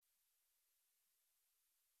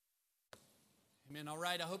Amen. All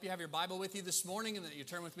right, I hope you have your Bible with you this morning and that you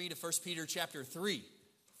turn with me to 1 Peter chapter 3.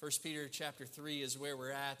 1 Peter chapter 3 is where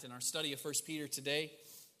we're at in our study of 1 Peter today.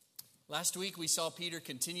 Last week we saw Peter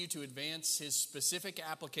continue to advance his specific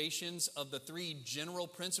applications of the three general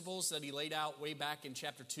principles that he laid out way back in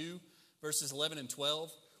chapter 2, verses 11 and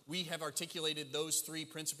 12. We have articulated those three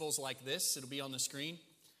principles like this. It'll be on the screen.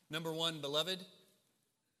 Number one, beloved,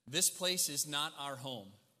 this place is not our home.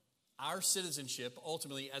 Our citizenship,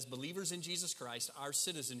 ultimately, as believers in Jesus Christ, our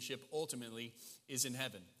citizenship ultimately is in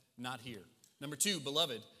heaven, not here. Number two,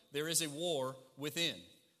 beloved, there is a war within.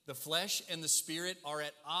 The flesh and the spirit are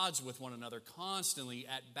at odds with one another, constantly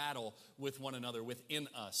at battle with one another within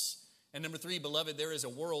us. And number three, beloved, there is a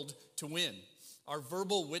world to win. Our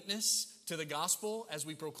verbal witness to the gospel as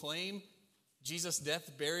we proclaim Jesus'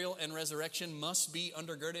 death, burial, and resurrection must be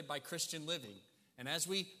undergirded by Christian living. And as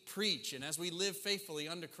we preach and as we live faithfully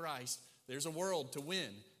unto Christ, there's a world to win.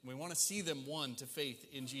 And we want to see them won to faith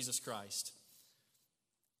in Jesus Christ.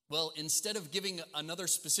 Well, instead of giving another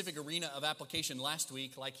specific arena of application last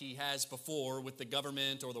week like he has before with the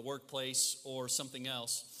government or the workplace or something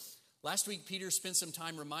else, last week Peter spent some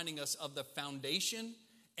time reminding us of the foundation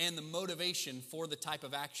and the motivation for the type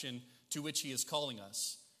of action to which he is calling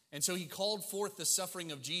us. And so he called forth the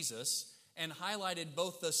suffering of Jesus and highlighted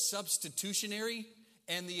both the substitutionary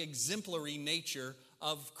and the exemplary nature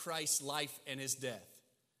of Christ's life and his death.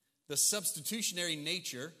 The substitutionary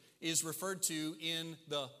nature is referred to in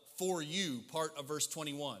the "for you" part of verse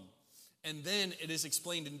 21. And then it is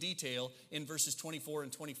explained in detail in verses 24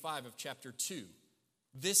 and 25 of chapter 2.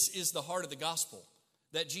 This is the heart of the gospel,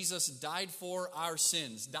 that Jesus died for our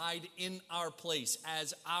sins, died in our place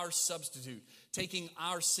as our substitute, taking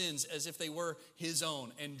our sins as if they were his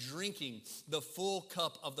own and drinking the full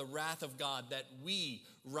cup of the wrath of God that we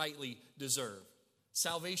rightly deserve.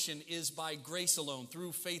 Salvation is by grace alone,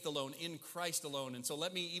 through faith alone, in Christ alone. And so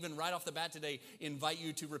let me even right off the bat today invite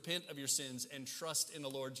you to repent of your sins and trust in the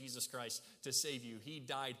Lord Jesus Christ to save you. He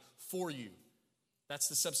died for you. That's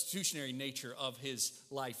the substitutionary nature of his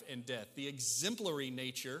life and death. The exemplary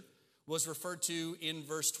nature was referred to in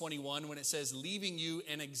verse 21 when it says, leaving you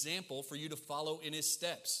an example for you to follow in his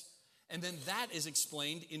steps. And then that is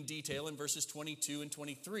explained in detail in verses 22 and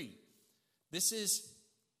 23. This is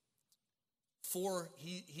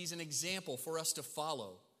he's an example for us to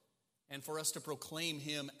follow and for us to proclaim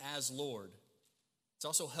him as Lord. It's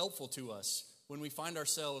also helpful to us when we find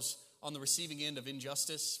ourselves on the receiving end of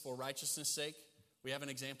injustice for righteousness' sake. We have an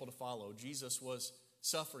example to follow. Jesus was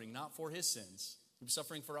suffering not for his sins. He was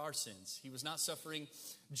suffering for our sins. He was not suffering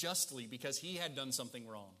justly because he had done something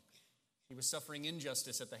wrong. He was suffering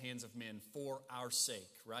injustice at the hands of men for our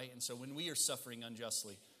sake, right? And so when we are suffering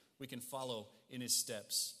unjustly, we can follow in his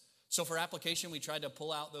steps. So for application, we tried to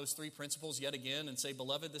pull out those three principles yet again and say,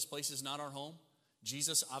 beloved, this place is not our home.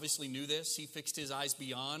 Jesus obviously knew this. He fixed his eyes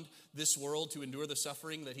beyond this world to endure the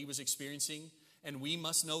suffering that he was experiencing. And we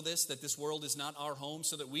must know this, that this world is not our home,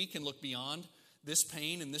 so that we can look beyond this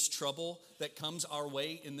pain and this trouble that comes our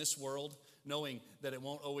way in this world, knowing that it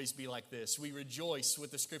won't always be like this. We rejoice with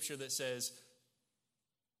the scripture that says,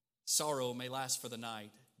 sorrow may last for the night,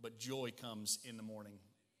 but joy comes in the morning.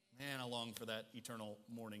 Man, I long for that eternal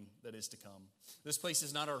morning that is to come. This place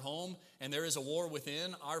is not our home, and there is a war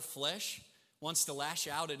within. Our flesh wants to lash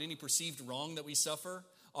out at any perceived wrong that we suffer.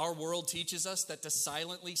 Our world teaches us that to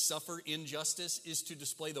silently suffer injustice is to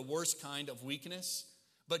display the worst kind of weakness.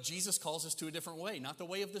 But Jesus calls us to a different way, not the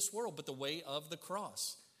way of this world, but the way of the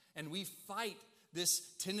cross. And we fight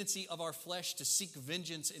this tendency of our flesh to seek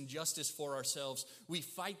vengeance and justice for ourselves. We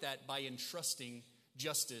fight that by entrusting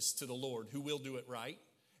justice to the Lord, who will do it right,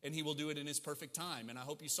 and he will do it in his perfect time. And I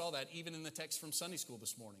hope you saw that even in the text from Sunday school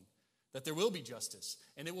this morning, that there will be justice,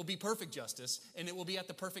 and it will be perfect justice, and it will be at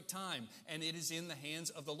the perfect time, and it is in the hands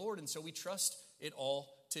of the Lord, and so we trust it all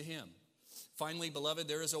to him. Finally, beloved,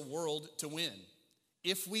 there is a world to win.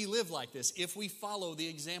 If we live like this, if we follow the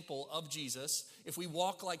example of Jesus, if we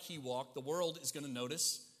walk like he walked, the world is going to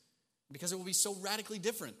notice because it will be so radically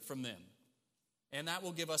different from them. And that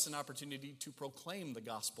will give us an opportunity to proclaim the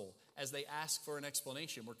gospel as they ask for an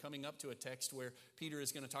explanation. We're coming up to a text where Peter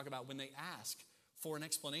is going to talk about when they ask for an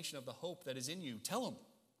explanation of the hope that is in you. Tell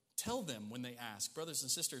them when they ask. Brothers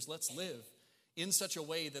and sisters, let's live in such a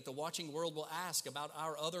way that the watching world will ask about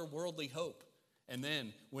our otherworldly hope. And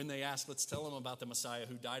then when they ask, let's tell them about the Messiah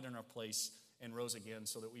who died in our place and rose again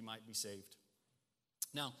so that we might be saved.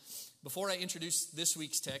 Now, before I introduce this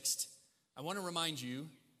week's text, I want to remind you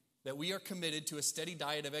that we are committed to a steady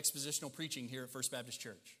diet of expositional preaching here at First Baptist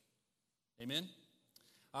Church. Amen?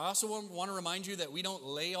 I also want to remind you that we don't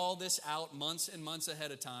lay all this out months and months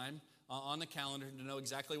ahead of time on the calendar to know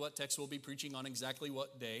exactly what text we'll be preaching on exactly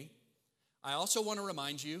what day. I also want to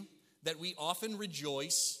remind you that we often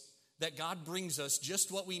rejoice that God brings us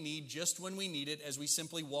just what we need, just when we need it, as we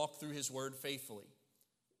simply walk through His Word faithfully.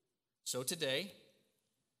 So today,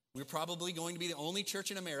 we're probably going to be the only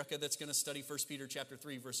church in America that's going to study 1 Peter chapter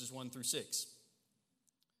 3, verses 1 through 6.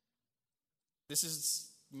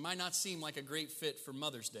 Might not seem like a great fit for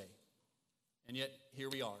Mother's Day, and yet here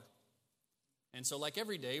we are. And so like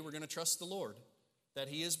every day, we're going to trust the Lord that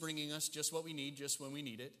He is bringing us just what we need, just when we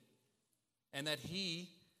need it, and that He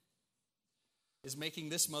is making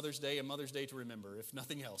this Mother's Day a Mother's Day to remember, if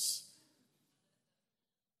nothing else.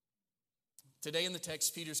 Today in the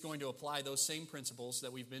text, Peter's going to apply those same principles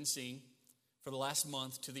that we've been seeing for the last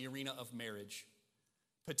month to the arena of marriage,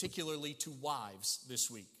 particularly to wives this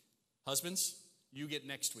week. Husbands, you get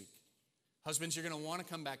next week. Husbands, you're going to want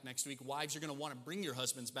to come back next week. Wives, you're going to want to bring your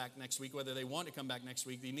husbands back next week, whether they want to come back next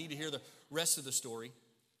week. You need to hear the rest of the story.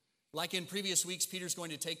 Like in previous weeks, Peter's going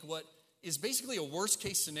to take what is basically a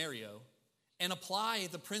worst-case scenario and apply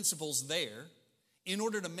the principles there in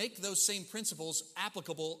order to make those same principles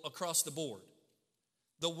applicable across the board.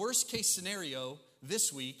 The worst-case scenario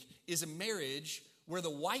this week is a marriage where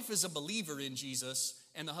the wife is a believer in Jesus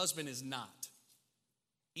and the husband is not.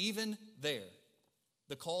 Even there,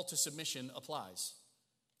 the call to submission applies.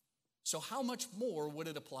 So how much more would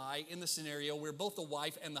it apply in the scenario where both the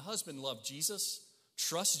wife and the husband love Jesus,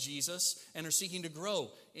 trust Jesus, and are seeking to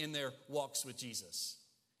grow in their walks with Jesus?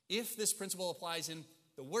 If this principle applies in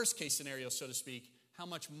the worst case scenario, so to speak, how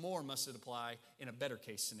much more must it apply in a better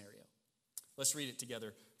case scenario? Let's read it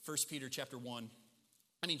together. 1 Peter chapter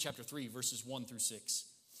 3, verses 1 through 6.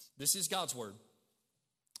 This is God's word.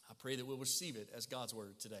 I pray that we'll receive it as God's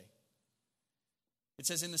word today. It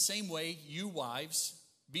says, "In the same way, you wives,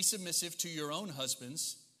 be submissive to your own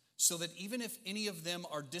husbands, so that even if any of them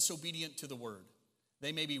are disobedient to the word,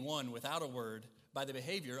 they may be won without a word by the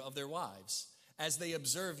behavior of their wives, as they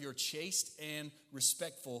observe your chaste and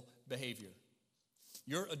respectful behavior.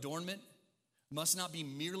 Your adornment must not be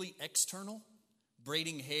merely external,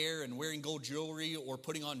 braiding hair and wearing gold jewelry or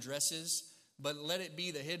putting on dresses, but let it be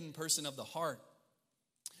the hidden person of the heart,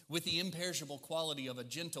 with the imperishable quality of a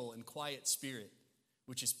gentle and quiet spirit,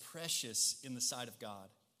 which is precious in the sight of God.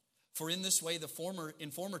 For in this way,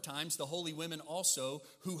 in former times, the holy women also,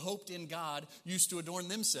 who hoped in God, used to adorn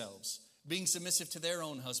themselves, being submissive to their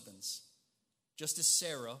own husbands, just as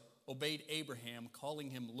Sarah obeyed Abraham,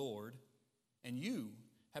 calling him Lord, and you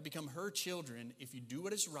have become her children if you do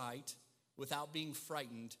what is right without being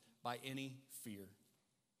frightened by any fear."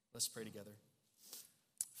 Let's pray together.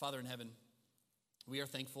 Father in heaven, we are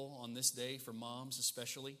thankful on this day for moms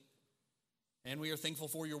especially, and we are thankful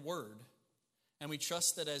for your word. And we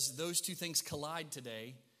trust that as those two things collide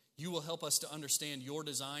today, you will help us to understand your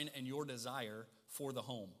design and your desire for the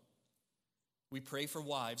home. We pray for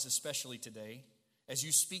wives especially today, as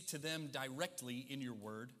you speak to them directly in your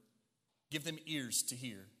word. Give them ears to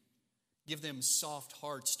hear. Give them soft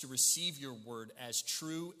hearts to receive your word as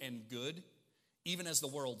true and good, even as the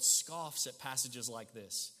world scoffs at passages like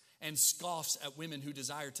this and scoffs at women who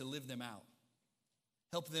desire to live them out.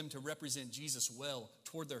 Help them to represent Jesus well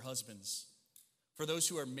toward their husbands. For those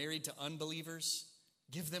who are married to unbelievers,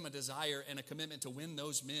 give them a desire and a commitment to win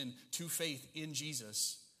those men to faith in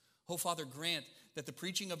Jesus. Oh, Father, grant that the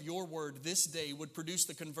preaching of your word this day would produce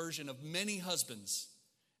the conversion of many husbands,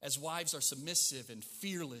 as wives are submissive and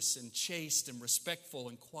fearless and chaste and respectful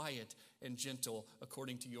and quiet and gentle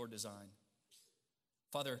according to your design.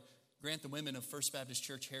 Father, grant the women of First Baptist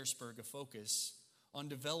Church Harrisburg a focus on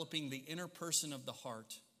developing the inner person of the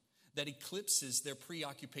heart that eclipses their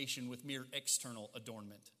preoccupation with mere external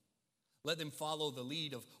adornment. Let them follow the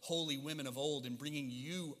lead of holy women of old in bringing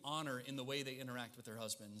you honor in the way they interact with their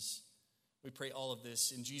husbands. We pray all of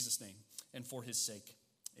this in Jesus' name and for his sake.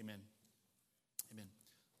 Amen. Amen.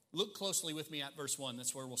 Look closely with me at verse 1.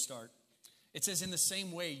 That's where we'll start. It says, "In the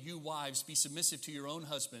same way, you wives, be submissive to your own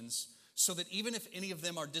husbands, so that even if any of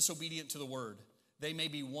them are disobedient to the word, they may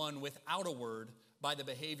be won without a word by the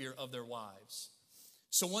behavior of their wives."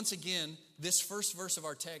 So once again, this first verse of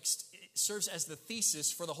our text serves as the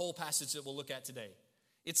thesis for the whole passage that we'll look at today.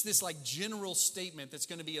 It's this general statement that's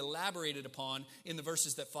going to be elaborated upon in the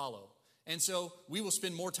verses that follow. And so we will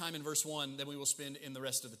spend more time in verse 1 than we will spend in the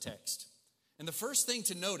rest of the text. And the first thing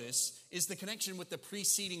to notice is the connection with the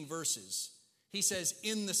preceding verses. He says,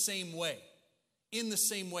 "in the same way." In the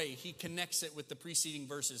same way, he connects it with the preceding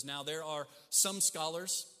verses. Now, there are some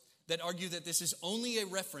scholars that argue that this is only a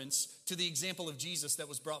reference to the example of Jesus that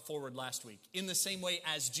was brought forward last week. In the same way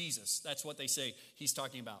as Jesus. That's what they say he's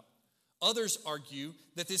talking about. Others argue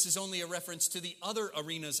that this is only a reference to the other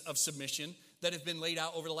arenas of submission that have been laid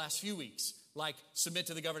out over the last few weeks, like submit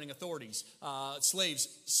to the governing authorities, slaves,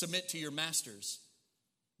 submit to your masters.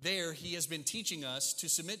 There, he has been teaching us to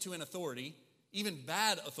submit to an authority, even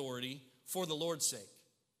bad authority, for the Lord's sake.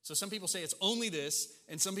 So some people say it's only this,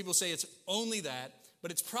 and some people say it's only that, but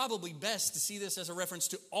it's probably best to see this as a reference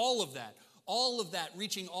to all of that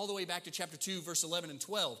reaching all the way back to chapter 2, verse 11 and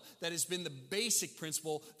 12. That has been the basic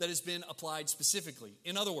principle that has been applied specifically.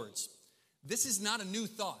 In other words, this is not a new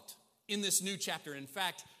thought in this new chapter. In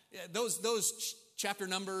fact, those chapter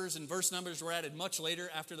numbers and verse numbers were added much later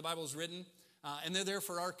after the Bible was written. And they're there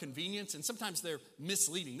for our convenience, and sometimes they're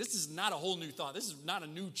misleading. This is not a whole new thought. This is not a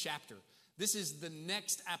new chapter. This is the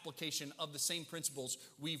next application of the same principles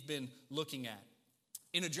we've been looking at.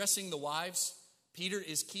 In addressing the wives, Peter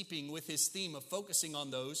is keeping with his theme of focusing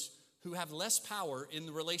on those who have less power in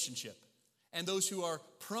the relationship and those who are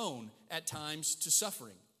prone at times to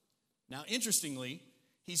suffering. Now, interestingly,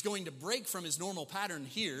 he's going to break from his normal pattern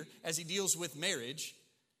here as he deals with marriage,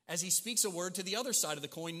 as he speaks a word to the other side of the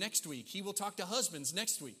coin next week. He will talk to husbands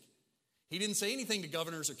next week. He didn't say anything to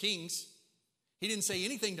governors or kings. He didn't say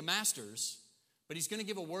anything to masters, but he's going to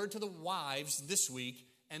give a word to the wives this week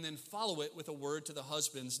and then follow it with a word to the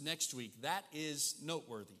husbands next week. That is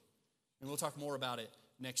noteworthy, and we'll talk more about it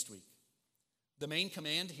next week. The main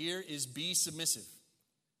command here is be submissive.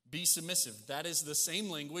 Be submissive. That is the same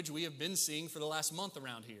language we have been seeing for the last month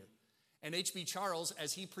around here. And H.B. Charles,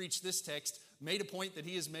 as he preached this text, made a point that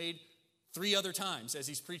he has made 3 other times as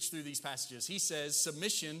he's preached through these passages. He says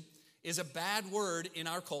submission is a bad word in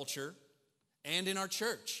our culture and in our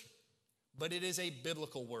church, but it is a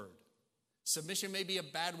biblical word. Submission may be a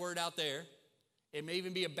bad word out there. It may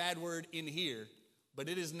even be a bad word in here, but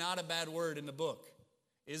it is not a bad word in the book.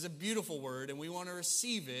 It is a beautiful word, and we want to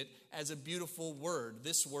receive it as a beautiful word.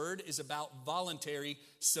 This word is about voluntary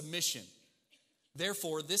submission.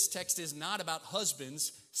 Therefore, this text is not about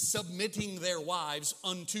husbands submitting their wives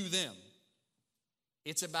unto them.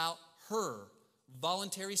 It's about her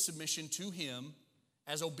voluntary submission to him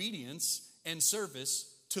as obedience and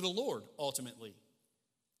service to the Lord, ultimately.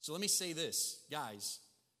 So let me say this, guys.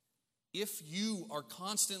 If you are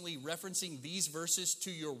constantly referencing these verses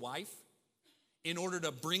to your wife in order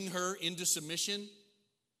to bring her into submission,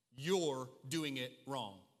 you're doing it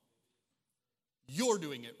wrong. You're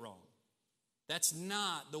doing it wrong. That's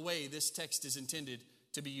not the way this text is intended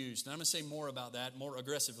to be used. And I'm going to say more about that more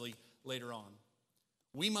aggressively later on.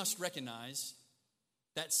 We must recognize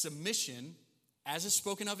that submission, as is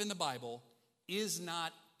spoken of in the Bible, is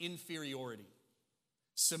not inferiority.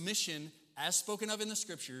 Submission, as spoken of in the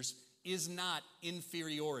Scriptures, is not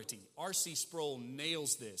inferiority. R.C. Sproul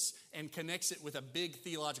nails this and connects it with a big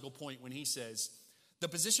theological point when he says, the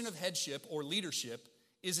position of headship or leadership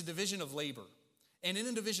is a division of labor. And in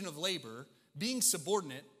a division of labor, being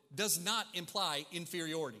subordinate does not imply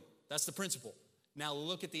inferiority. That's the principle. Now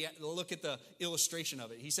look at the illustration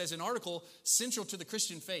of it. He says, an article central to the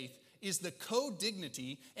Christian faith is the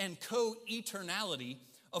co-dignity and co-eternality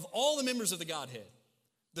of all the members of the Godhead.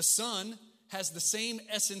 The Son has the same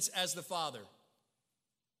essence as the Father.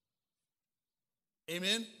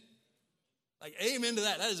 Amen? Like, amen to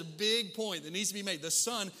that. That is a big point that needs to be made. The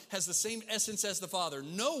Son has the same essence as the Father.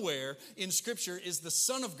 Nowhere in Scripture is the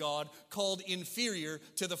Son of God called inferior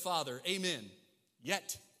to the Father. Amen.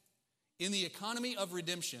 Yet, in the economy of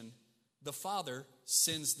redemption, the Father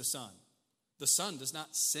sends the Son. The Son does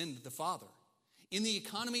not send the Father. In the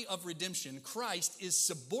economy of redemption, Christ is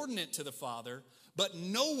subordinate to the Father, but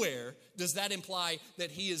nowhere does that imply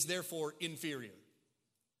that he is therefore inferior.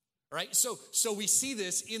 Right? So we see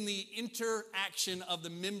this in the interaction of the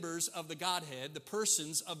members of the Godhead, the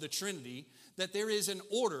persons of the Trinity, that there is an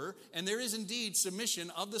order, and there is indeed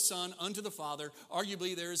submission of the Son unto the Father.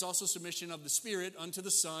 Arguably, there is also submission of the Spirit unto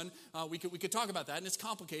the Son. We could talk about that, and it's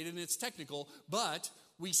complicated and it's technical, but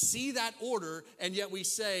we see that order, and yet we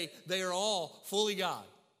say they are all fully God.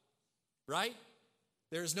 Right?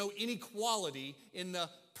 There is no inequality in the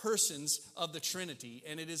persons of the Trinity,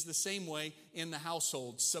 and it is the same way in the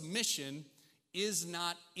household. Submission is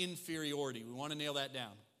not inferiority. We want to nail that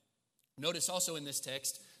down. Notice also in this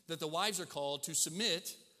text that the wives are called to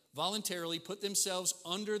submit, voluntarily put themselves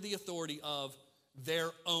under the authority of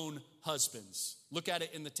their own husbands. Look at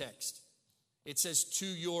it in the text. It says, to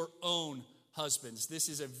your own husbands. This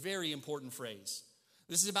is a very important phrase.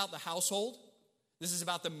 This is about the household. This is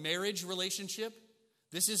about the marriage relationship.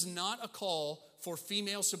 This is not a call for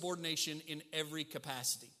female subordination in every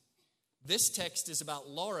capacity. This text is about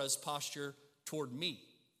Laura's posture toward me,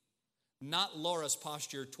 not Laura's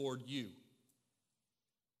posture toward you.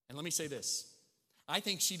 And let me say this. I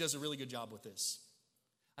think she does a really good job with this.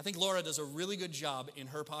 I think Laura does a really good job in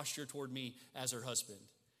her posture toward me as her husband.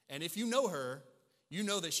 And if you know her, you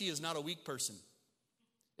know that she is not a weak person.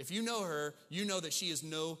 If you know her, you know that she is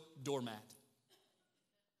no doormat.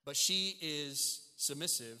 But she is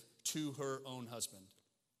submissive to her own husband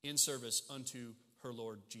in service unto her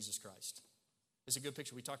Lord Jesus Christ. It's a good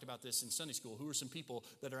picture. We talked about this in Sunday school. Who are some people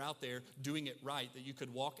that are out there doing it right that you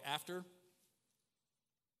could walk after?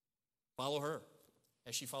 Follow her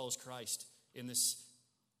as she follows Christ in this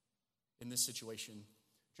situation.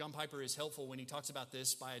 John Piper is helpful when he talks about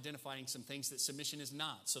this by identifying some things that submission is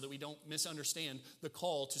not, so that we don't misunderstand the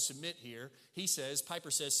call to submit here. Piper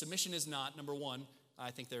says, submission is not, number one, I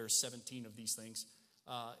think there are 17 of these things.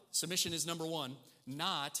 Submission is, number one,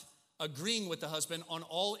 not agreeing with the husband on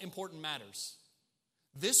all important matters.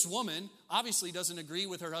 This woman obviously doesn't agree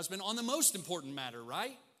with her husband on the most important matter,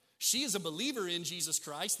 right? She is a believer in Jesus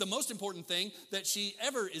Christ, the most important thing that she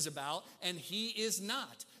ever is about, and he is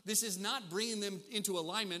not. This is not bringing them into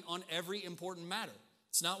alignment on every important matter.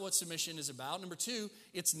 It's not what submission is about. Number two,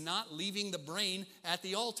 it's not leaving the brain at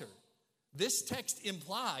the altar. This text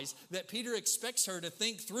implies that Peter expects her to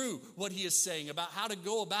think through what he is saying about how to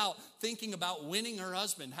go about thinking about winning her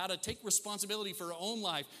husband, how to take responsibility for her own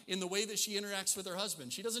life in the way that she interacts with her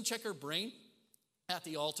husband. She doesn't check her brain at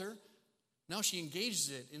the altar. No, she engages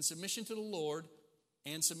it in submission to the Lord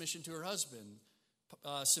and submission to her husband.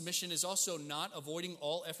 Submission is also not avoiding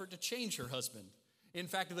all effort to change her husband. In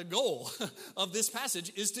fact, the goal of this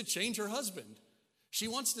passage is to change her husband. She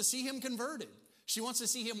wants to see him converted. She wants to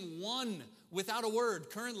see him won without a word.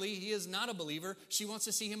 Currently, he is not a believer. She wants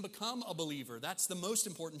to see him become a believer. That's the most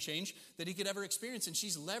important change that he could ever experience, and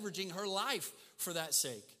she's leveraging her life for that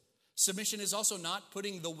sake. Submission is also not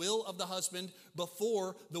putting the will of the husband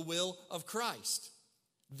before the will of Christ.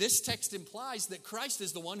 This text implies that Christ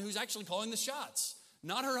is the one who's actually calling the shots,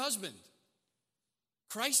 not her husband.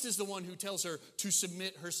 Christ is the one who tells her to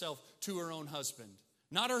submit herself to her own husband,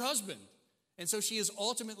 not her husband. And so she is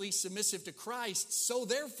ultimately submissive to Christ. So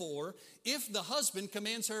therefore, if the husband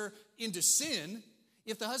commands her into sin,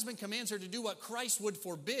 if the husband commands her to do what Christ would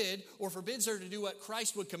forbid or forbids her to do what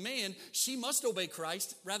Christ would command, she must obey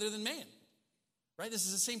Christ rather than man. Right? This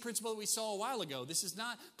is the same principle that we saw a while ago. This is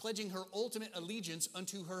not pledging her ultimate allegiance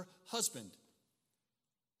unto her husband.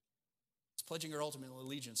 It's pledging her ultimate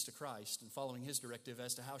allegiance to Christ and following his directive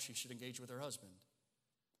as to how she should engage with her husband.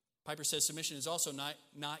 Piper says submission is also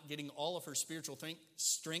not getting all of her spiritual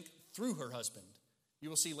strength through her husband. You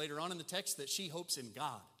will see later on in the text that she hopes in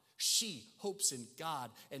God. She hopes in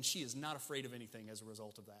God, and she is not afraid of anything as a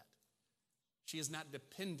result of that. She is not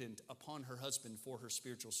dependent upon her husband for her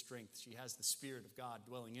spiritual strength. She has the Spirit of God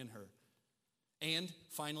dwelling in her. And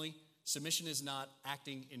finally, submission is not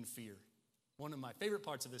acting in fear. One of my favorite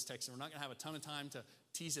parts of this text, and we're not going to have a ton of time to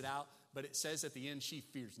tease it out, but it says at the end, she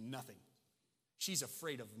fears nothing. She's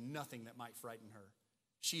afraid of nothing that might frighten her.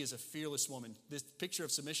 She is a fearless woman. This picture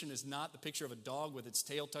of submission is not the picture of a dog with its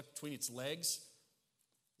tail tucked between its legs.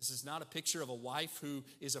 This is not a picture of a wife who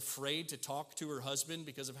is afraid to talk to her husband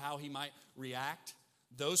because of how he might react.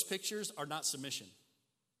 Those pictures are not submission.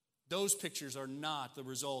 Those pictures are not the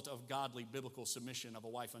result of godly biblical submission of a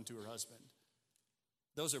wife unto her husband.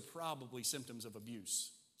 Those are probably symptoms of abuse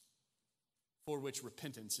for which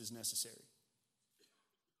repentance is necessary.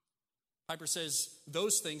 Piper says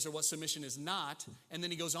those things are what submission is not, and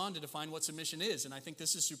then he goes on to define what submission is, and I think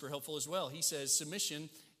this is super helpful as well. He says submission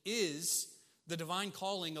is the divine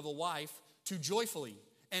calling of a wife to joyfully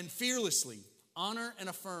and fearlessly honor and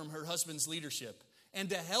affirm her husband's leadership and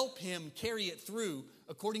to help him carry it through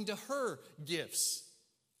according to her gifts.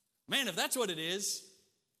 Man, if that's what it is,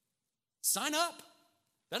 sign up.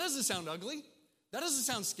 That doesn't sound ugly. That doesn't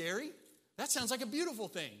sound scary. That sounds like a beautiful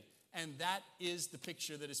thing. And that is the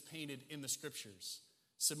picture that is painted in the scriptures.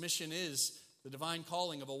 Submission is the divine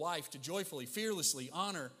calling of a wife to joyfully, fearlessly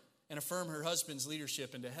honor and affirm her husband's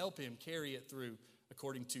leadership and to help him carry it through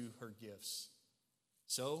according to her gifts.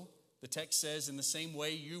 So, the text says, in the same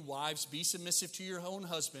way, you wives, be submissive to your own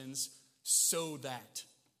husbands, so that.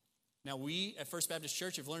 Now, we at First Baptist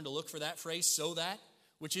Church have learned to look for that phrase, so that,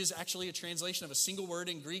 which is actually a translation of a single word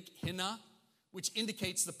in Greek, hina, which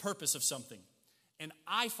indicates the purpose of something. And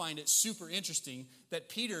I find it super interesting that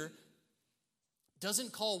Peter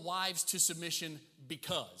doesn't call wives to submission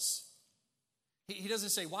because. He doesn't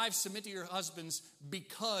say, wives, submit to your husbands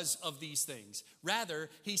because of these things. Rather,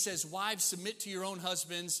 he says, wives, submit to your own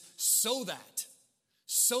husbands so that.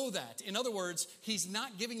 So that. In other words, he's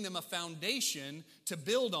not giving them a foundation to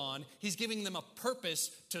build on. He's giving them a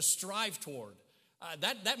purpose to strive toward.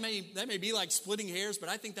 That may be like splitting hairs, but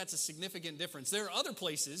I think that's a significant difference. There are other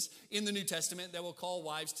places in the New Testament that will call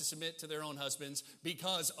wives to submit to their own husbands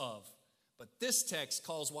because of. But this text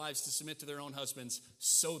calls wives to submit to their own husbands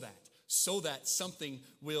so that something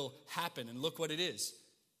will happen. And look what it is.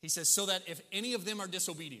 He says, so that if any of them are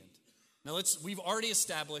disobedient. Now we've already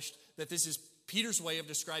established that this is Peter's way of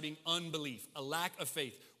describing unbelief, a lack of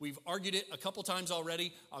faith. We've argued it a couple times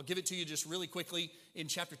already. I'll give it to you just really quickly. In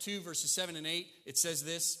chapter 2, verses 7 and 8, it says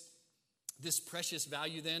this precious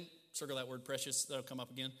value then, circle that word precious, that'll come up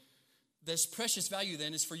again. This precious value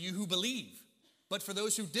then is for you who believe, but for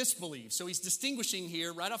those who disbelieve. So he's distinguishing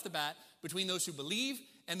here right off the bat between those who believe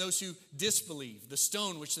and those who disbelieve. The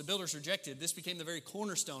stone which the builders rejected, this became the very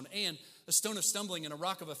cornerstone and a stone of stumbling and a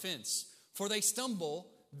rock of offense. For they stumble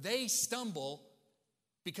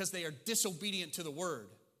because they are disobedient to the word.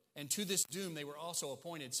 And to this doom they were also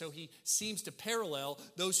appointed. So he seems to parallel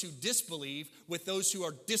those who disbelieve with those who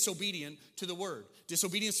are disobedient to the word.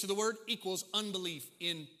 Disobedience to the word equals unbelief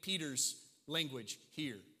in Peter's language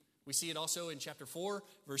here. We see it also in chapter 4,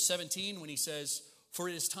 verse 17, when he says, for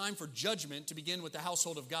it is time for judgment to begin with the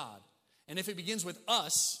household of God. And if it begins with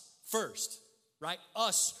us first, right?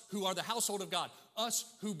 Us who are the household of God, us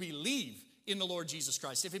who believe in the Lord Jesus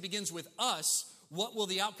Christ. If it begins with us, what will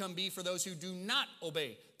the outcome be for those who do not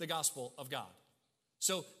obey the gospel of God?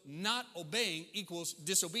 So not obeying equals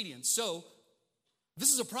disobedience. So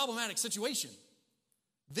this is a problematic situation.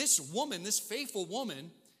 This woman, this faithful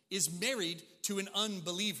woman, is married to an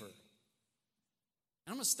unbeliever.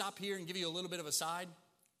 And I'm going to stop here and give you a little bit of a side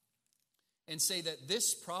and say that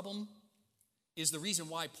this problem is the reason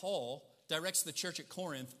why Paul directs the church at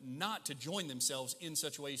Corinth not to join themselves in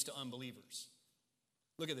such ways to unbelievers.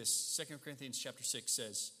 Look at this. 2 Corinthians chapter 6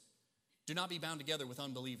 says, do not be bound together with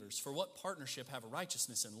unbelievers. For what partnership have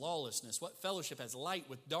righteousness and lawlessness? What fellowship has light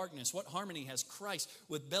with darkness? What harmony has Christ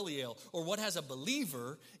with Belial? Or what has a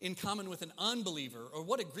believer in common with an unbeliever? Or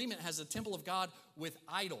what agreement has the temple of God with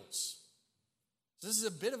idols? So this is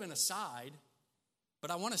a bit of an aside,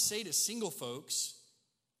 but I want to say to single folks,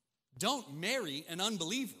 don't marry an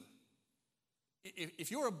unbeliever. If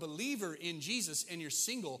you're a believer in Jesus and you're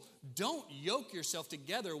single, don't yoke yourself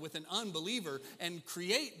together with an unbeliever and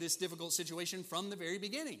create this difficult situation from the very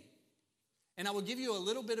beginning. And I will give you a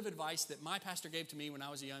little bit of advice that my pastor gave to me when I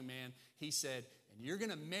was a young man. He said, and you're going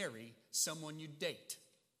to marry someone you date.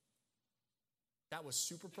 That was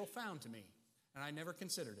super profound to me, and I never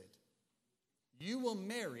considered it. You will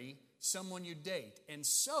marry someone you date. And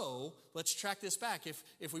so, let's track this back.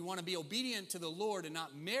 If we want to be obedient to the Lord and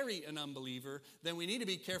not marry an unbeliever, then we need to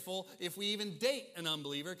be careful if we even date an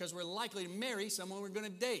unbeliever, because we're likely to marry someone we're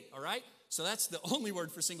going to date, all right? So that's the only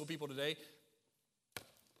word for single people today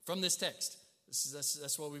from this text.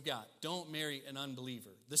 That's what we've got. Don't marry an unbeliever.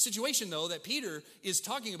 The situation, though, that Peter is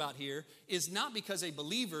talking about here is not because a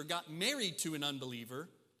believer got married to an unbeliever,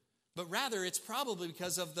 but rather it's probably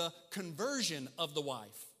because of the conversion of the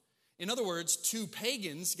wife. In other words, two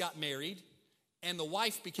pagans got married and the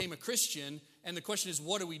wife became a Christian, and the question is,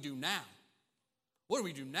 what do we do now? What do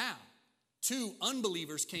we do now? Two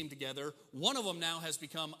unbelievers came together. One of them now has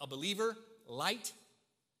become a believer, light,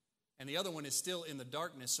 and the other one is still in the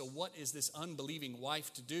darkness. So what is this unbelieving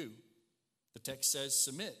wife to do? The text says,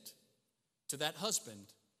 submit to that husband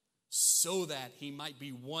so that he might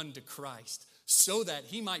be won to Christ, so that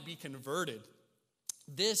he might be converted.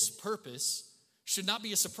 This purpose should not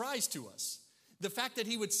be a surprise to us. The fact that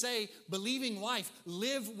he would say, believing wife,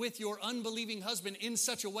 live with your unbelieving husband in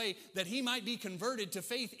such a way that he might be converted to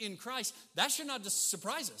faith in Christ, that should not just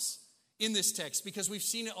surprise us in this text, because we've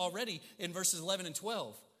seen it already in verses 11 and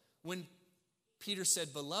 12. When Peter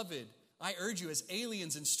said, beloved, I urge you as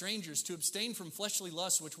aliens and strangers to abstain from fleshly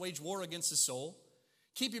lusts which wage war against the soul.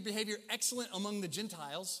 Keep your behavior excellent among the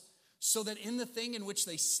Gentiles, so that in the thing in which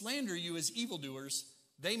they slander you as evildoers,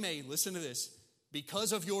 they may, listen to this,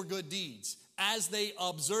 because of your good deeds, as they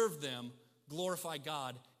observe them, glorify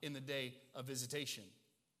God in the day of visitation.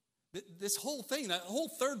 This whole thing, that whole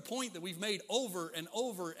third point that we've made over and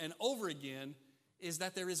over and over again, is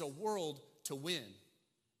that there is a world to win.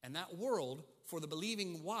 And that world for the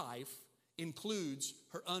believing wife includes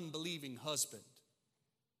her unbelieving husband.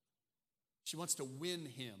 She wants to win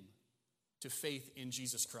him to faith in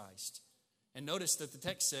Jesus Christ. And notice that the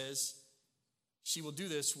text says she will do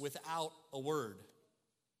this without a word.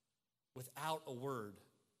 Without a word.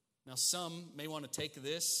 Now, some may want to take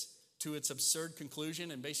this to its absurd conclusion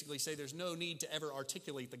and basically say there's no need to ever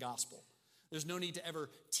articulate the gospel. There's no need to ever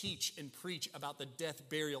teach and preach about the death,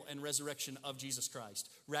 burial, and resurrection of Jesus Christ.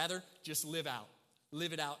 Rather, just live out.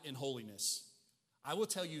 Live it out in holiness. I will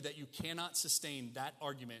tell you that you cannot sustain that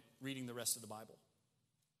argument reading the rest of the Bible.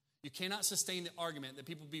 You cannot sustain the argument that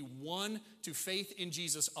people be won to faith in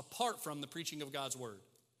Jesus apart from the preaching of God's word.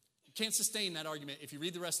 You can't sustain that argument if you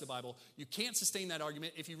read the rest of the Bible. You can't sustain that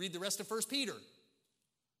argument if you read the rest of 1 Peter.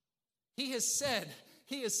 He has said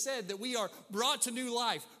that we are brought to new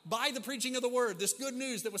life by the preaching of the word, this good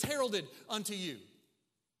news that was heralded unto you.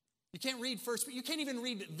 You can't read you can't even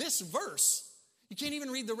read this verse. You can't even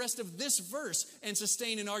read the rest of this verse and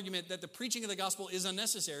sustain an argument that the preaching of the gospel is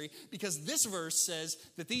unnecessary, because this verse says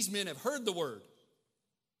that these men have heard the word.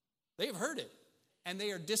 They have heard it, and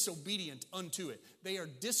they are disobedient unto it. They are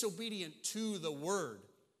disobedient to the word.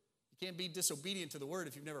 You can't be disobedient to the word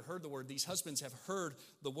if you've never heard the word. These husbands have heard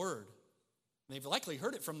the word. They've likely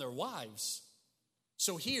heard it from their wives.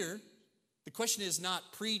 So here, the question is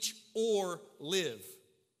not preach or live.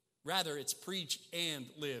 Rather, it's preach and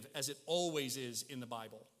live, as it always is in the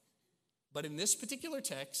Bible. But in this particular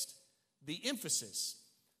text, the emphasis,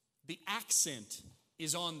 the accent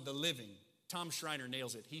is on the living. Tom Schreiner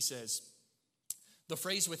nails it. He says, the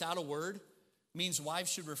phrase "without a word" means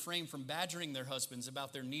wives should refrain from badgering their husbands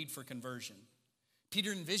about their need for conversion.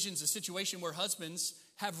 Peter envisions a situation where husbands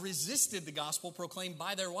have resisted the gospel proclaimed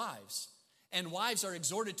by their wives, and wives are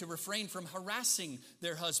exhorted to refrain from harassing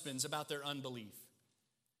their husbands about their unbelief.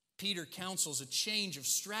 Peter counsels a change of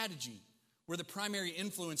strategy where the primary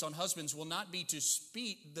influence on husbands will not be to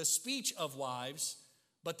speak the speech of wives,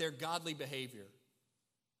 but their godly behavior.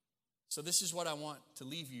 So this is what I want to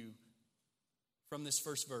leave you from this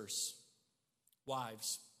first verse.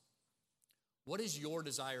 Wives, what is your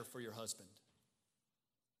desire for your husband?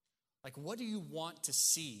 Like, what do you want to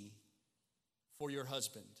see for your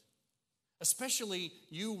husband? Especially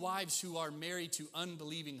you wives who are married to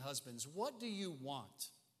unbelieving husbands. What do you want?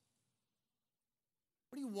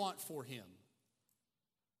 What do you want for him?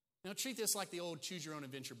 Now, treat this like the old Choose Your Own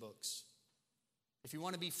Adventure books. If you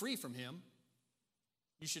want to be free from him,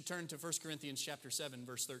 you should turn to 1 Corinthians chapter 7,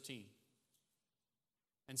 verse 13,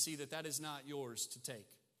 and see that that is not yours to take.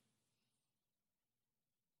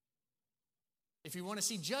 If you want to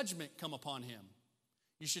see judgment come upon him,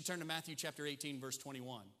 you should turn to Matthew chapter 18, verse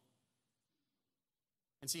 21,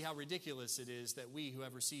 and see how ridiculous it is that we who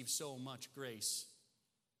have received so much grace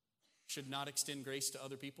should not extend grace to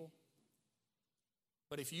other people.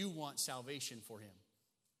 But if you want salvation for him,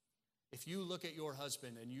 if you look at your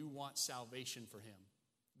husband and you want salvation for him,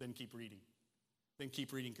 then keep reading. Then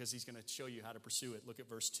keep reading, because he's going to show you how to pursue it. Look at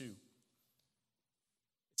verse 2. It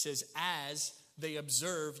says, as they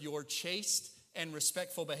observe your chaste and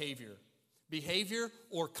respectful behavior. Behavior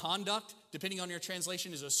or conduct, depending on your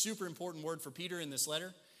translation, is a super important word for Peter in this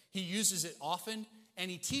letter. He uses it often,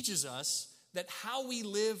 and he teaches us that how we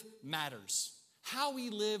live matters. How we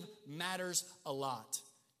live matters a lot.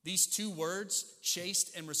 These two words,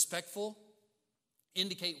 chaste and respectful,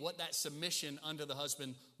 indicate what that submission unto the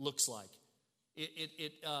husband looks like.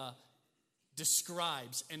 It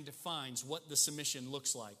describes and defines what the submission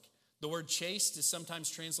looks like. The word chaste is sometimes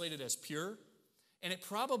translated as pure, and it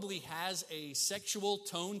probably has a sexual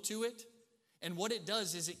tone to it. And what it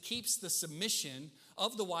does is it keeps the submission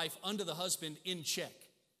of the wife unto the husband in check.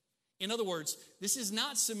 In other words, this is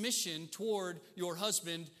not submission toward your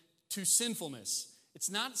husband to sinfulness. It's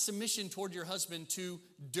not submission toward your husband to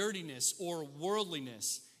dirtiness or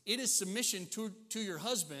worldliness. It is submission to your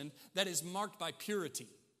husband that is marked by purity.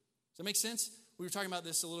 Does that make sense? We were talking about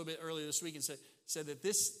this a little bit earlier this week and said that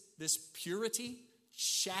this purity,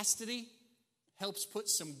 chastity, helps put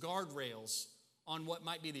some guardrails on what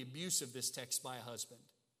might be the abuse of this text by a husband.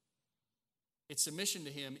 It's submission to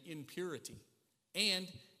him in purity. And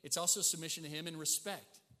it's also submission to him in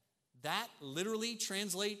respect. That literally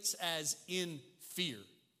translates as in fear.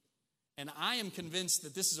 And I am convinced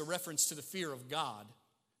that this is a reference to the fear of God,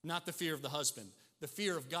 not the fear of the husband. The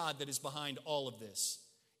fear of God that is behind all of this.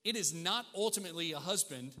 It is not ultimately a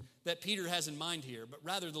husband that Peter has in mind here, but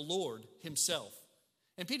rather the Lord himself.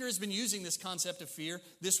 And Peter has been using this concept of fear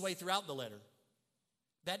this way throughout the letter.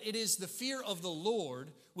 That it is the fear of the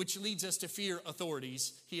Lord which leads us to fear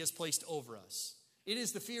authorities he has placed over us. It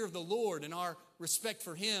is the fear of the Lord and our respect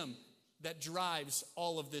for him that drives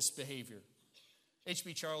all of this behavior.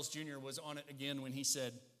 H.B. Charles Jr. was on it again when he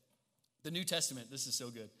said, the New Testament, this is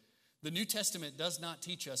so good, the New Testament does not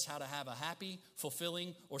teach us how to have a happy,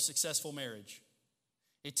 fulfilling, or successful marriage.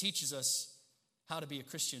 It teaches us how to be a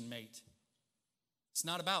Christian mate. It's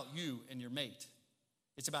not about you and your mate.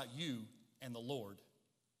 It's about you and the Lord.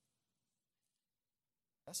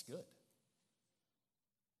 That's good.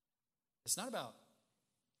 It's not about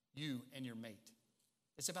you and your mate.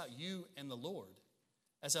 It's about you and the Lord.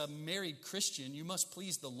 As a married Christian, you must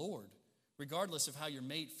please the Lord, regardless of how your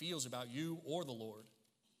mate feels about you or the Lord.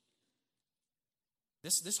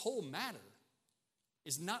 This whole matter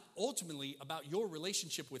is not ultimately about your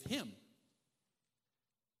relationship with him,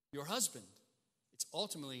 your husband. It's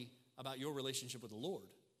ultimately about your relationship with the Lord.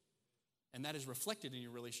 And that is reflected in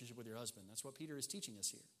your relationship with your husband. That's what Peter is teaching us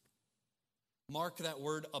here. Mark that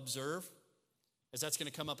word observe, as that's going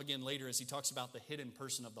to come up again later as he talks about the hidden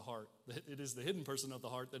person of the heart. It is the hidden person of the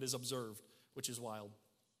heart that is observed, which is wild.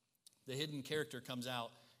 The hidden character comes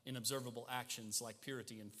out in observable actions like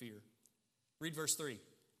purity and fear. Read verse 3.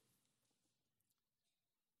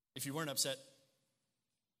 If you weren't upset,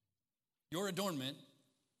 your adornment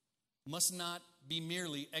must not be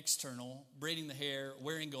merely external, braiding the hair,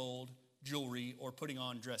 wearing gold, jewelry, or putting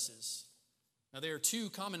on dresses. Now, there are two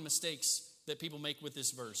common mistakes that people make with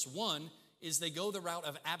this verse. One is they go the route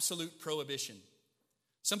of absolute prohibition.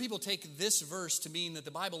 Some people take this verse to mean that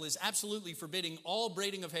the Bible is absolutely forbidding all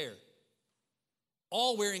braiding of hair,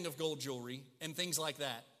 all wearing of gold jewelry, and things like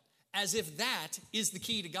that, as if that is the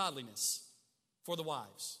key to godliness for the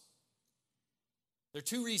wives. There are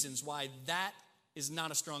two reasons why that is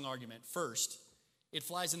not a strong argument. First, it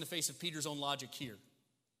flies in the face of Peter's own logic here.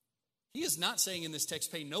 He is not saying in this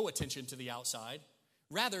text, pay no attention to the outside.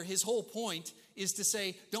 Rather, his whole point is to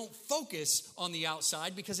say, don't focus on the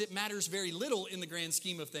outside because it matters very little in the grand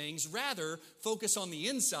scheme of things. Rather, focus on the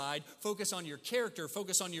inside, focus on your character,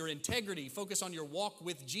 focus on your integrity, focus on your walk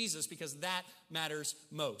with Jesus because that matters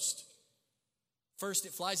most. First,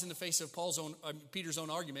 it flies in the face of Peter's own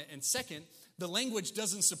argument. And second, the language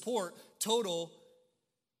doesn't support total,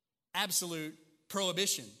 absolute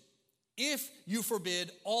prohibition. If you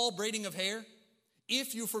forbid all braiding of hair,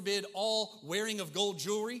 if you forbid all wearing of gold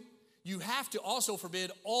jewelry, you have to also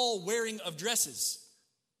forbid all wearing of dresses.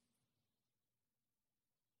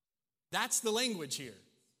 That's the language here.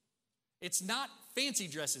 It's not fancy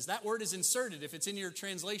dresses. That word is inserted if it's in your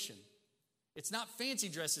translation. It's not fancy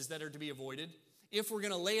dresses that are to be avoided. If we're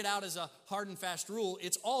going to lay it out as a hard and fast rule,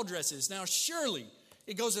 it's all dresses. Now, surely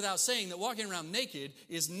it goes without saying that walking around naked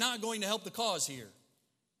is not going to help the cause here.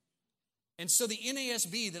 And so the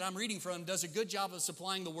NASB that I'm reading from does a good job of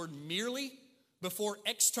supplying the word merely before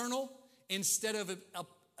external instead of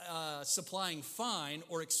supplying fine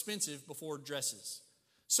or expensive before dresses.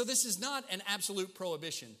 So this is not an absolute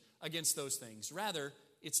prohibition against those things. Rather,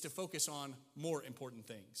 it's to focus on more important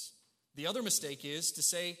things. The other mistake is to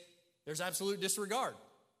say there's absolute disregard.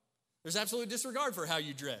 There's absolute disregard for how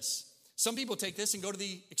you dress. Some people take this and go to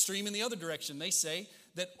the extreme in the other direction. They say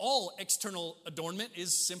that all external adornment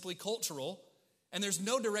is simply cultural, and there's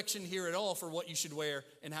no direction here at all for what you should wear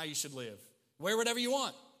and how you should live. Wear whatever you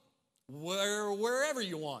want. Wear wherever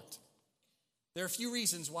you want. There are a few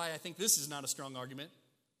reasons why I think this is not a strong argument,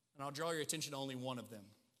 and I'll draw your attention to only one of them.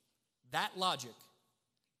 That logic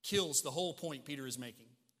kills the whole point Peter is making.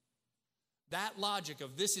 That logic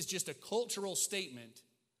of this is just a cultural statement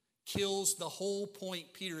kills the whole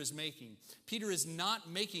point Peter is making. Peter is not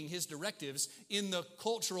making his directives in the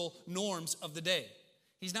cultural norms of the day.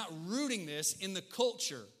 He's not rooting this in the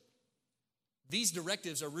culture. These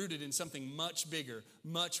directives are rooted in something much bigger,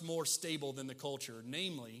 much more stable than the culture.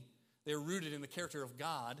 Namely, they're rooted in the character of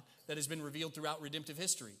God that has been revealed throughout redemptive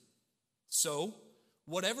history. So,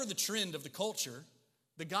 whatever the trend of the culture,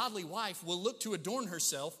 the godly wife will look to adorn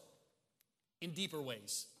herself in deeper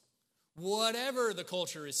ways. Whatever the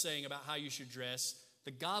culture is saying about how you should dress,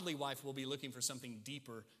 the godly wife will be looking for something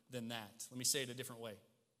deeper than that. Let me say it a different way.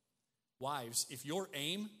 Wives, if your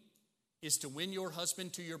aim is to win your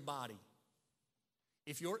husband to your body,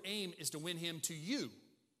 if your aim is to win him to you,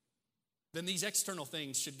 then these external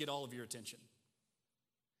things should get all of your attention.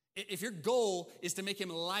 If your goal is to make him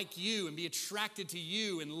like you and be attracted to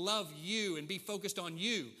you and love you and be focused on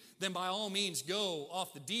you, then by all means go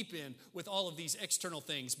off the deep end with all of these external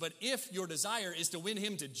things. But if your desire is to win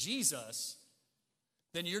him to Jesus,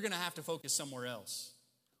 then you're going to have to focus somewhere else,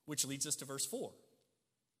 which leads us to verse 4.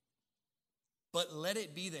 But let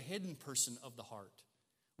it be the hidden person of the heart,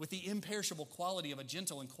 with the imperishable quality of a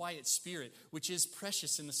gentle and quiet spirit, which is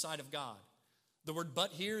precious in the sight of God. The word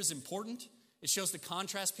but here is important. It shows the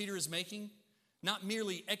contrast Peter is making. Not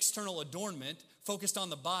merely external adornment focused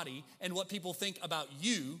on the body and what people think about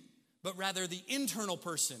you, but rather the internal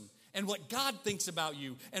person and what God thinks about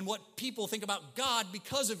you and what people think about God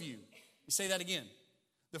because of you. You say that again.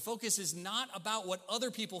 The focus is not about what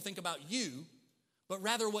other people think about you, but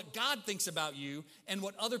rather what God thinks about you and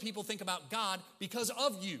what other people think about God because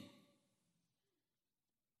of you.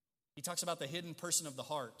 He talks about the hidden person of the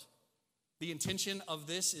heart. The intention of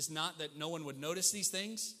this is not that no one would notice these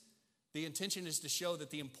things. The intention is to show that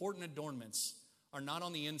the important adornments are not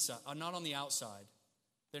on the inside, are not on the outside.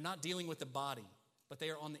 They're not dealing with the body, but they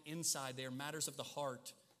are on the inside. They are matters of the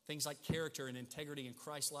heart, Things like character and integrity and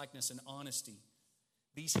Christ-likeness and honesty.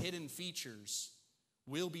 These hidden features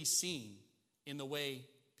will be seen in the way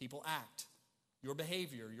people act. Your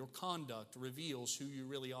behavior, your conduct reveals who you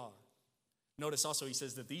really are. Notice also he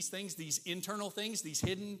says that these things, these internal things, these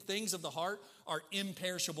hidden things of the heart are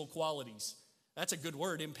imperishable qualities. That's a good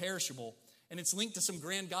word, imperishable. And it's linked to some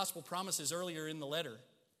grand gospel promises earlier in the letter.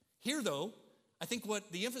 Here, though, I think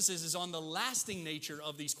what the emphasis is on the lasting nature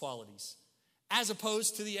of these qualities, as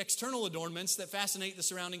opposed to the external adornments that fascinate the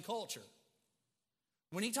surrounding culture.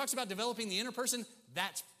 When he talks about developing the inner person,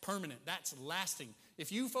 that's permanent, that's lasting.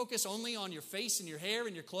 If you focus only on your face and your hair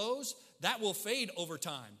and your clothes, that will fade over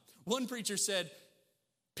time. One preacher said,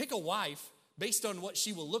 pick a wife based on what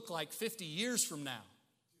she will look like 50 years from now.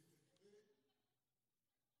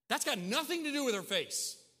 That's got nothing to do with her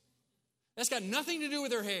face. That's got nothing to do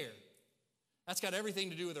with her hair. That's got everything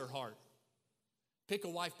to do with her heart. Pick a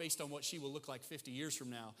wife based on what she will look like 50 years from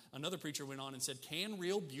now. Another preacher went on and said, can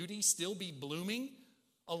real beauty still be blooming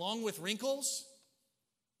along with wrinkles?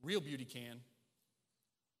 Real beauty can.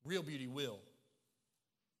 Real beauty will.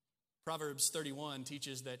 Proverbs 31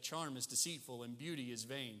 teaches that charm is deceitful and beauty is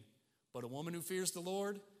vain. But a woman who fears the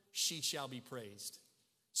Lord, she shall be praised.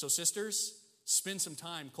 So sisters, spend some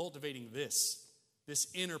time cultivating this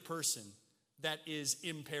inner person that is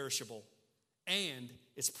imperishable and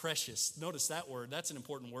it's precious. Notice that word. That's an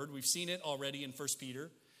important word. We've seen it already in 1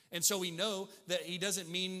 Peter. And so we know that he doesn't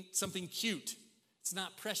mean something cute. It's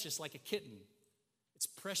not precious like a kitten. It's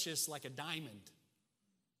precious like a diamond.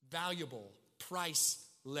 Valuable,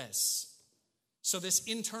 priceless. So this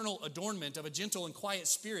internal adornment of a gentle and quiet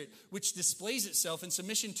spirit, which displays itself in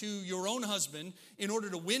submission to your own husband in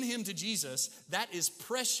order to win him to Jesus, that is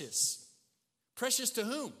precious. Precious to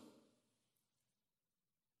whom?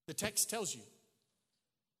 The text tells you.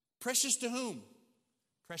 Precious to whom?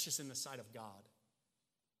 Precious in the sight of God.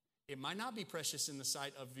 It might not be precious in the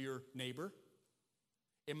sight of your neighbor.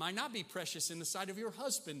 It might not be precious in the sight of your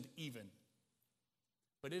husband even.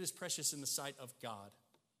 But it is precious in the sight of God.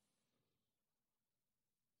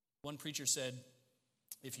 One preacher said,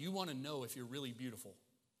 if you want to know if you're really beautiful,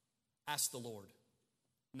 ask the Lord,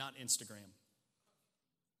 not Instagram.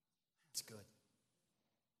 That's good.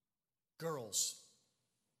 Girls,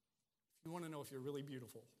 if you want to know if you're really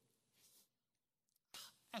beautiful,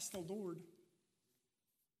 ask the Lord.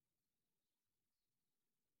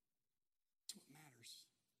 That's what matters.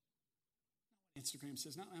 Instagram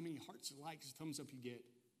says not how many hearts, likes, thumbs up you get,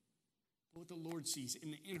 but what the Lord sees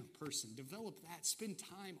in the inner person. Develop that. Spend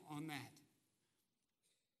time on that.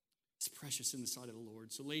 It's precious in the sight of the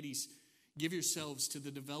Lord. So ladies, give yourselves to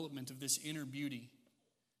the development of this inner beauty,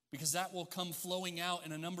 because that will come flowing out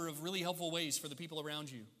in a number of really helpful ways for the people around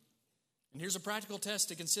you. And here's a practical test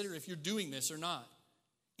to consider if you're doing this or not.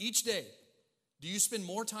 Each day, do you spend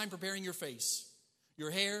more time preparing your face,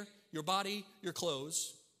 your hair, your body, your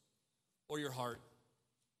clothes, or your heart?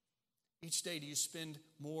 Each day, do you spend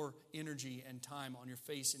more energy and time on your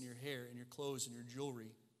face and your hair and your clothes and your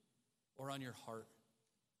jewelry, or on your heart?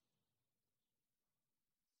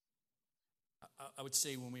 I would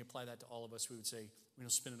say when we apply that to all of us, we would say, we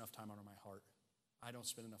don't spend enough time on my heart. I don't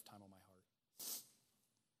spend enough time on my heart.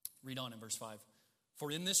 Read on in verse 5.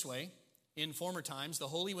 For in this way, in former times, the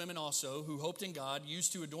holy women also, who hoped in God,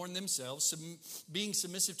 used to adorn themselves, being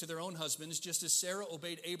submissive to their own husbands, just as Sarah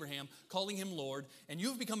obeyed Abraham, calling him Lord. And you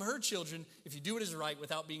have become her children if you do what is right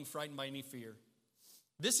without being frightened by any fear.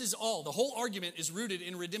 This is all. The whole argument is rooted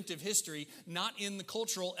in redemptive history, not in the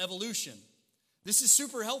cultural evolution. This is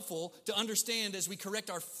super helpful to understand as we correct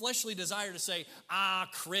our fleshly desire to say,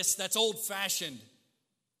 Chris, that's old-fashioned.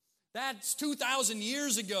 That's 2,000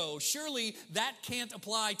 years ago. Surely that can't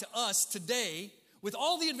apply to us today with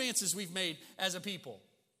all the advances we've made as a people.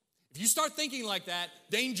 If you start thinking like that,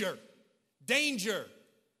 danger.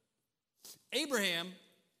 Abraham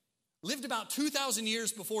lived about 2,000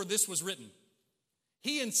 years before this was written.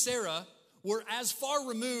 He and Sarah were as far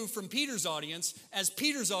removed from Peter's audience as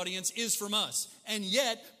Peter's audience is from us. And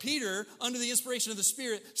yet, Peter, under the inspiration of the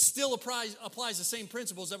Spirit, still applies the same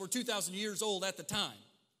principles that were 2,000 years old at the time.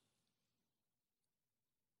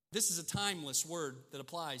 This is a timeless word that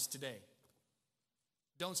applies today.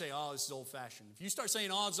 Don't say, this is old-fashioned. If you start saying,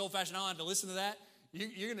 it's old-fashioned, I don't have to listen to that,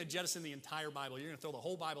 you're going to jettison the entire Bible. You're going to throw the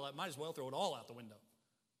whole Bible out. Might as well throw it all out the window.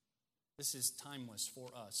 This is timeless for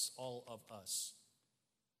us, all of us.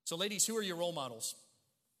 So ladies, who are your role models?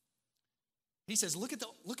 He says, look at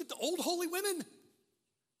the old holy women.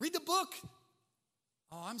 Read the book.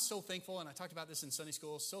 I'm so thankful, and I talked about this in Sunday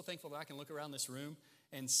school, so thankful that I can look around this room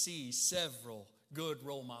and see several good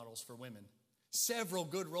role models for women. Several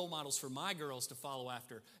good role models for my girls to follow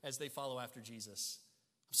after as they follow after Jesus.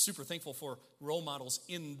 I'm super thankful for role models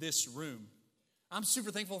in this room. I'm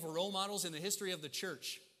super thankful for role models in the history of the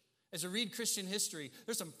church. As I read Christian history,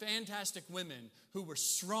 there's some fantastic women who were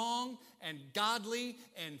strong and godly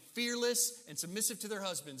and fearless and submissive to their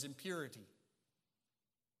husbands in purity.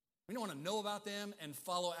 We don't want to know about them and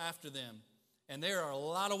follow after them. And there are a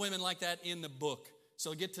lot of women like that in the book.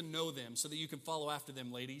 So get to know them so that you can follow after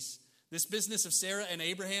them, ladies. This business of Sarah and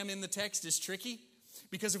Abraham in the text is tricky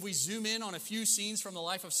because if we zoom in on a few scenes from the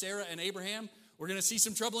life of Sarah and Abraham, we're going to see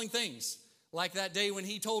some troubling things. Like that day when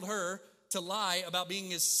he told her to lie about being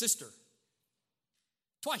his sister.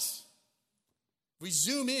 Twice. If we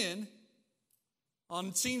zoom in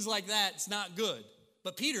on scenes like that, it's not good.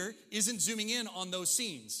 But Peter isn't zooming in on those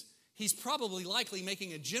scenes. He's probably likely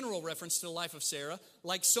making a general reference to the life of Sarah,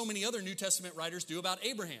 like so many other New Testament writers do about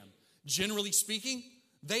Abraham. Generally speaking,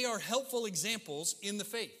 they are helpful examples in the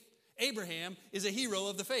faith. Abraham is a hero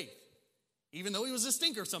of the faith, even though he was a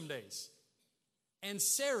stinker some days. And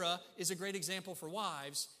Sarah is a great example for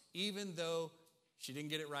wives, even though she didn't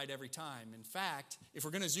get it right every time. In fact, if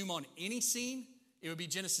we're going to zoom on any scene, it would be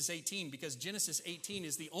Genesis 18, because Genesis 18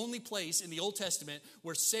 is the only place in the Old Testament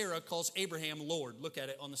where Sarah calls Abraham Lord. Look at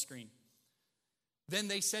it on the screen. Then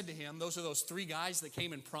they said to him, those are those three guys that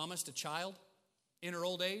came and promised a child in her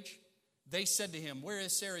old age. They said to him, where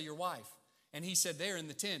is Sarah, your wife? And he said, there in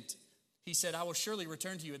the tent. He said, I will surely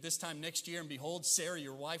return to you at this time next year, and behold, Sarah,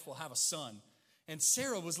 your wife, will have a son. And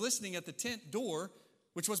Sarah was listening at the tent door,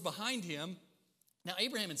 which was behind him. Now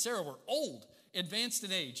Abraham and Sarah were old, advanced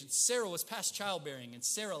in age, and Sarah was past childbearing. And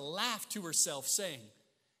Sarah laughed to herself, saying,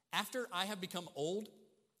 after I have become old,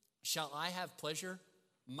 shall I have pleasure,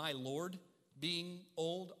 my Lord being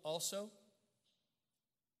old also?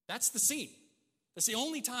 That's the scene. That's the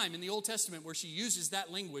only time in the Old Testament where she uses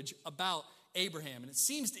that language about Abraham. And it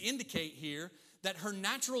seems to indicate here that her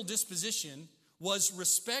natural disposition was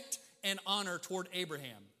respect and honor toward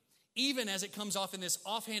Abraham, even as it comes off in this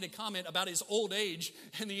offhanded comment about his old age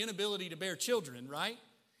and the inability to bear children, right?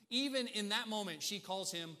 Even in that moment, she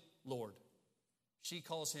calls him Lord. She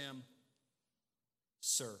calls him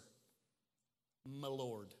Sir, my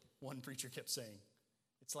Lord, one preacher kept saying.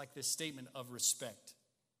 It's like this statement of respect.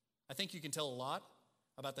 I think you can tell a lot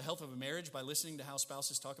about the health of a marriage by listening to how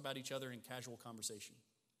spouses talk about each other in casual conversation.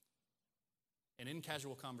 And in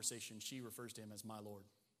casual conversation, she refers to him as my Lord.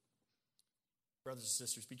 Brothers and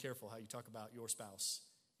sisters, be careful how you talk about your spouse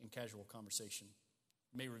in casual conversation.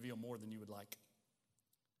 It may reveal more than you would like.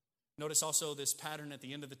 Notice also this pattern at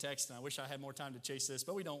the end of the text, and I wish I had more time to chase this,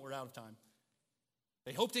 but we don't. We're out of time.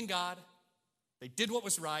 They hoped in God, they did what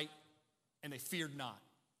was right, and they feared not.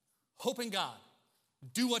 Hope in God,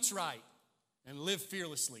 do what's right, and live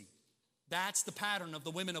fearlessly. That's the pattern of the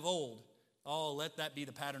women of old. Oh, let that be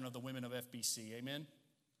the pattern of the women of FBC. Amen?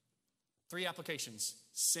 3 applications,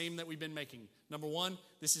 same that we've been making. Number 1,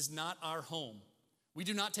 this is not our home. We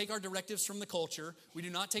do not take our directives from the culture. We do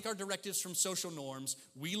not take our directives from social norms.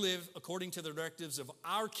 We live according to the directives of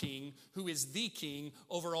our King, who is the King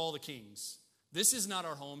over all the kings. This is not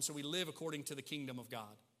our home, so we live according to the kingdom of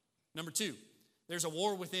God. Number 2, there's a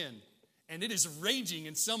war within, and it is raging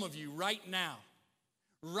in some of you right now.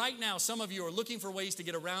 Right now, some of you are looking for ways to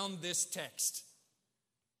get around this text.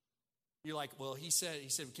 You're like, well, he said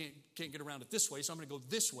we can't get around it this way, so I'm going to go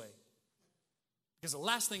this way. Because the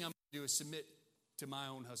last thing I'm going to do is submit to my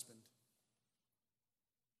own husband.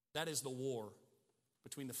 That is the war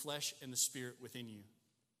between the flesh and the spirit within you.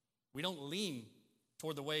 We don't lean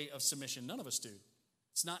toward the way of submission. None of us do.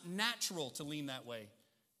 It's not natural to lean that way,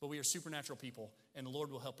 but we are supernatural people, and the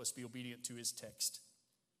Lord will help us be obedient to his text.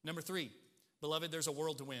 Number 3, beloved, there's a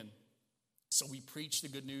world to win. So we preach the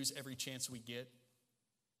good news every chance we get.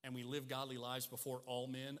 And we live godly lives before all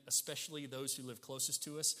men, especially those who live closest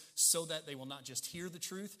to us, so that they will not just hear the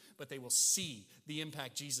truth, but they will see the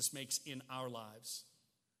impact Jesus makes in our lives.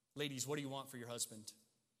 Ladies, what do you want for your husband?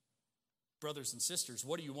 Brothers and sisters,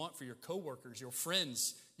 what do you want for your coworkers, your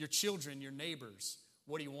friends, your children, your neighbors?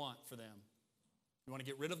 What do you want for them? You want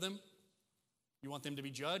to get rid of them? You want them to be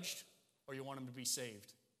judged? Or you want them to be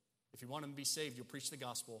saved? If you want them to be saved, you'll preach the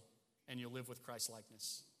gospel and you'll live with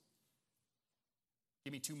Christ-likeness.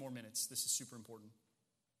 Give me 2 more minutes. This is super important.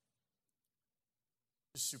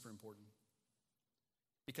 This is super important.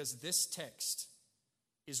 Because this text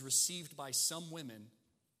is received by some women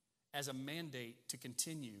as a mandate to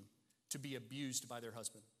continue to be abused by their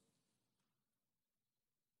husband.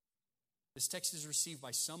 This text is received by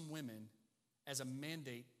some women as a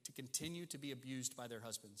mandate to continue to be abused by their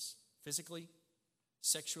husbands, physically,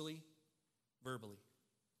 sexually, verbally.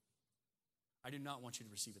 I do not want you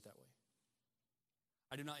to receive it that way.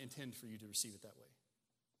 I do not intend for you to receive it that way.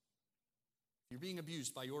 you're being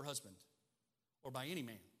abused by your husband or by any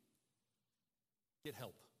man, get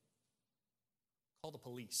help. Call the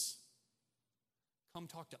police. Come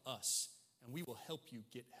talk to us, and we will help you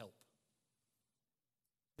get help.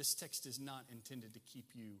 This text is not intended to keep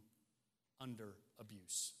you under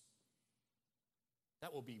abuse.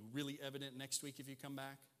 That will be really evident next week if you come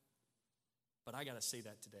back. But I got to say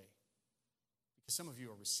that today. Because some of you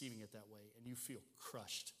are receiving it that way, and you feel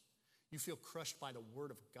crushed. You feel crushed by the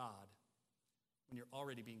word of God when you're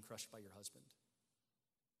already being crushed by your husband.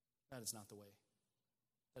 That is not the way.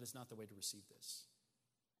 That is not the way to receive this.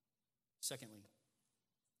 Secondly,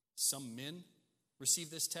 some men receive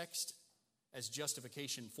this text as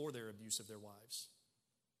justification for their abuse of their wives.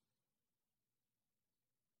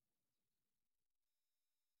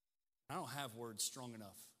 I don't have words strong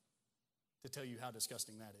enough to tell you how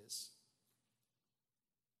disgusting that is.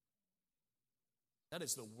 That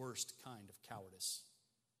is the worst kind of cowardice.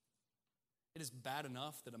 It is bad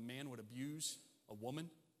enough that a man would abuse a woman,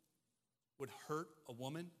 would hurt a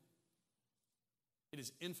woman. It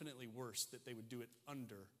is infinitely worse that they would do it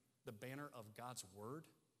under the banner of God's word.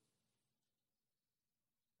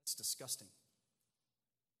 That's disgusting.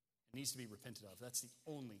 It needs to be repented of. That's the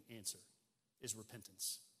only answer, is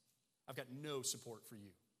repentance. I've got no support for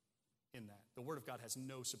you in that. The word of God has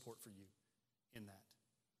no support for you in that.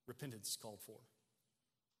 Repentance is called for.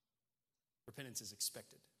 Repentance is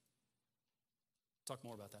expected. Talk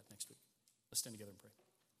more about that next week. Let's stand together and pray.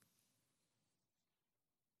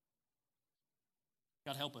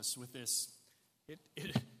 God, help us with this. It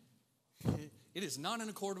is not in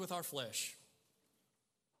accord with our flesh.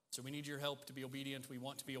 So we need your help to be obedient. We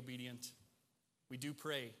want to be obedient. We do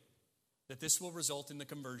pray that this will result in the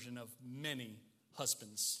conversion of many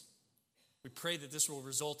husbands. We pray that this will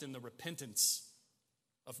result in the repentance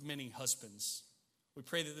of many husbands. We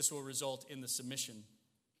pray that this will result in the submission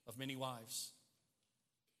of many wives.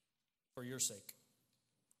 For your sake,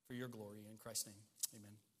 for your glory, in Christ's name,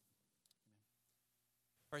 amen.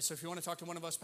 All right, so if you want to talk to one of us,